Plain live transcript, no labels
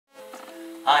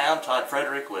Hi, I'm Todd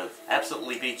Frederick with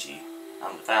Absolutely Beachy.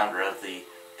 I'm the founder of the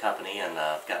company, and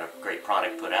I've got a great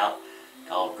product put out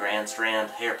called Grand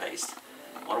Strand Hair Paste.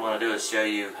 What I want to do is show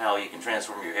you how you can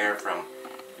transform your hair from,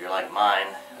 if you're like mine,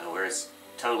 where it's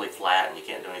totally flat and you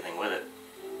can't do anything with it,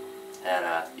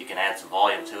 and you can add some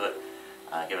volume to it,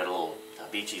 give it a little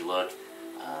beachy look.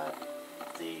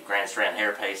 The Grand Strand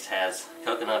Hair Paste has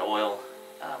coconut oil,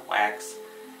 wax,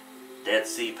 Dead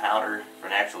Sea powder for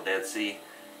natural Dead Sea,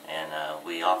 and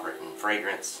we offer it in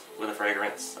fragrance, with a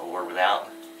fragrance or without,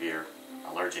 if you're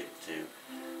allergic to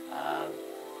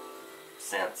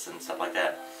scents and stuff like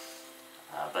that.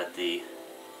 But the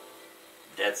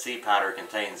Dead Sea powder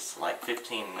contains like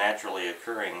 15 naturally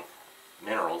occurring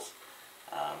minerals,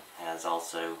 has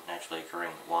also naturally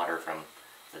occurring water from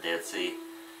the Dead Sea,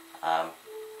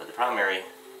 but the primary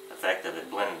effect of it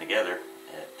blending together,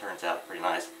 it turns out pretty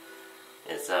nice.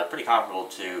 It's pretty comparable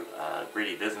to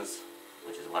Gritty Business,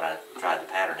 which is what I tried to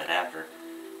pattern it after,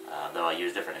 though I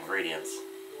use different ingredients.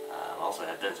 I also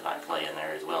have bentonite clay in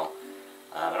there as well.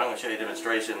 But I'm going to show you a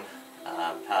demonstration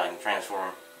how I can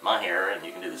transform my hair, and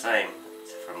you can do the same,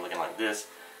 from looking like this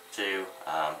to,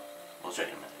 we'll show you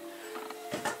in a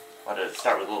minute. I'll just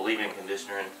start with a little leave-in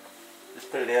conditioner and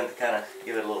just put it in to kind of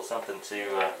give it a little something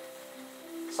to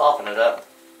soften it up,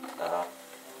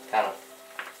 kind of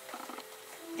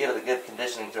give it a good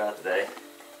conditioning throughout the day.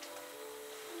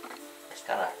 Just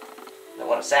kind of don't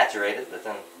want to saturate it, but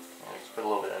then just put a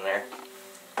little bit in there.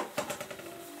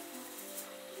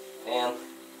 And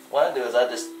what I do is I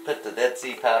just put the Dead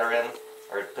Sea powder in,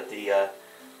 or put the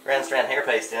Grand Strand Hair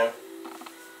Paste in,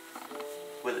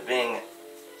 with it being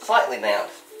slightly damp,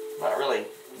 not really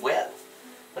wet,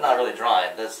 but not really dry.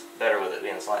 It does better with it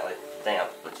being slightly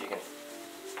damp, but you can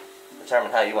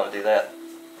determine how you want to do that.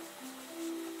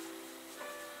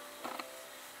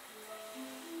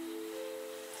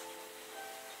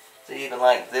 So even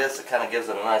like this, it kind of gives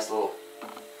it a nice little,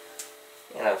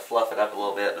 fluff it up a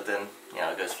little bit, but then,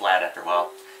 it goes flat after a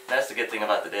while. And that's the good thing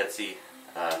about the Dead Sea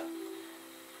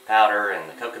powder and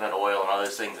the coconut oil and all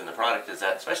those things in the product, is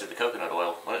that, especially the coconut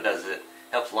oil, what it does is it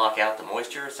helps lock out the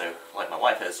moisture. So, like my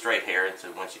wife has straight hair, and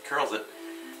so when she curls it,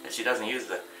 if she doesn't use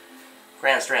the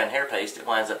Grand Strand Hair Paste, it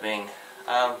winds up being,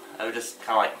 I would just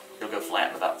kind of like, it'll go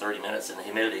flat in about 30 minutes in the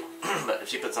humidity. But if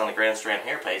she puts on the Grand Strand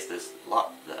Hair Paste, the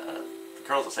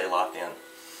curls will stay locked in.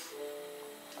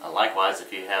 Likewise,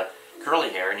 if you have curly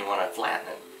hair and you want to flatten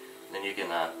it, then you can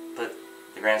put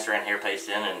the Grand Strand Hair Paste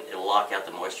in, and it'll lock out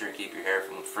the moisture and keep your hair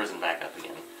from frizzing back up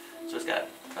again. So it's got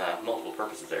multiple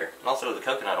purposes there. And also the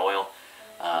coconut oil,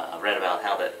 I read about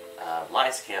how that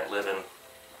lice can't live in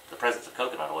the presence of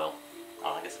coconut oil.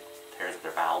 I guess it tears up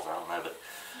their bowels, or I don't know.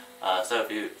 But so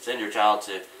if you send your child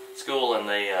to school and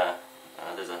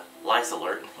there's a lice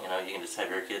alert, you can just have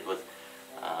your kid with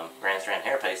Grand Strand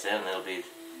Hair Paste in, and it'll be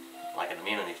like an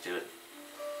immunity to it.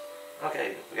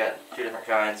 Okay, we got two different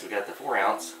kinds. We got the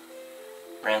 4-ounce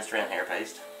Grand Strand Hair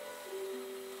Paste,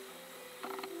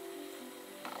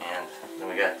 and then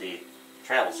we got the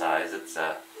travel size. It's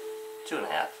 2.5. This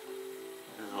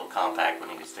is a little compact when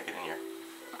you can stick it in your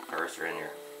purse or in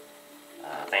your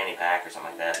fanny pack or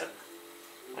something like that. But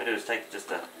what we do is take just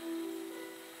a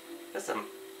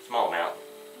small amount.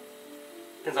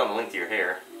 Depends on the length of your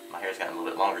hair. My hair's gotten a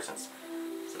little bit longer since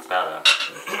about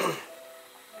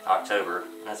October.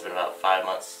 That's been about 5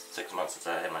 months, 6 months since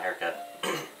I had my hair cut.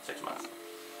 6 months.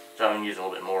 So I've been using a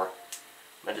little bit more.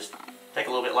 But just take a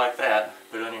little bit like that,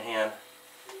 put it on your hand,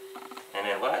 and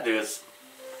then what I do is,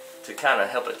 to kind of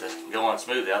help it to go on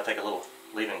smoothly, I'll take a little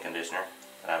leave-in conditioner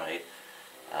that I made,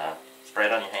 spray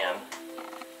it on your hand,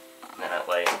 and then that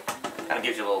way it kind of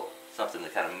gives you a little something to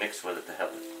kind of mix with it to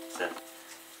help it to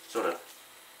sort of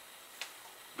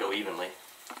go evenly.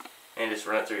 And just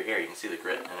run it through your hair. You can see the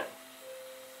grit in it.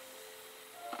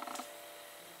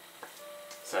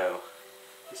 So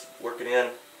just work it in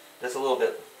just a little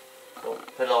bit. Don't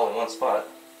put it all in one spot.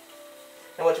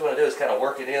 And what you want to do is kind of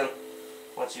work it in.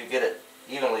 Once you get it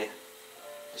evenly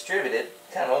distributed,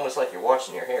 kind of almost like you're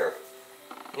washing your hair.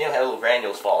 You know how little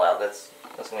granules fall out. That's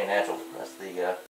going to be natural. That's the